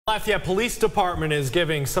Lafayette Police Department is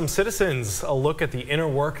giving some citizens a look at the inner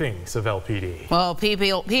workings of LPD. Well,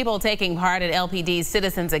 people taking part at LPD's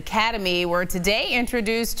Citizens Academy were today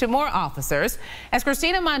introduced to more officers. As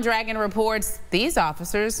Christina Mondragon reports, these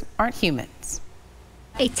officers aren't humans.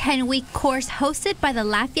 A 10-week course hosted by the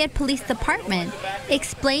Lafayette Police Department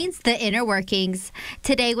explains the inner workings.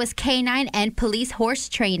 Today was canine and police horse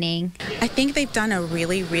training. I think they've done a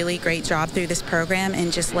really great job through this program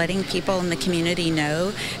and just letting people in the community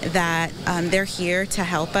know that they're here to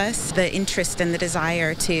help us, the interest and the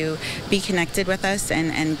desire to be connected with us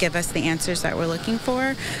and give us the answers that we're looking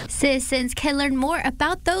for. Citizens can learn more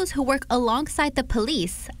about those who work alongside the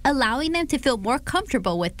police, allowing them to feel more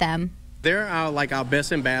comfortable with them. They're our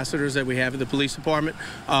best ambassadors that we have at the police department.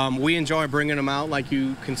 We enjoy bringing them out, like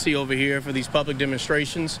you can see over here, for these public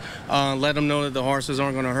demonstrations. Let them know that the horses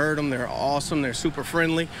aren't going to hurt them. They're awesome. They're super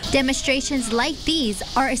friendly. Demonstrations like these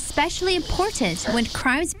are especially important when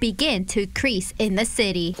crimes begin to increase in the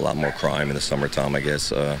city. A lot more crime in the summertime, I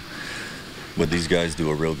guess. But these guys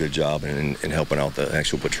do a real good job in helping out the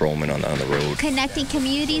actual patrolmen on the road. Connecting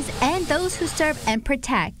communities and those who serve and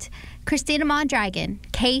protect. Christina Mondragon,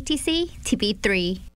 KATC TV3.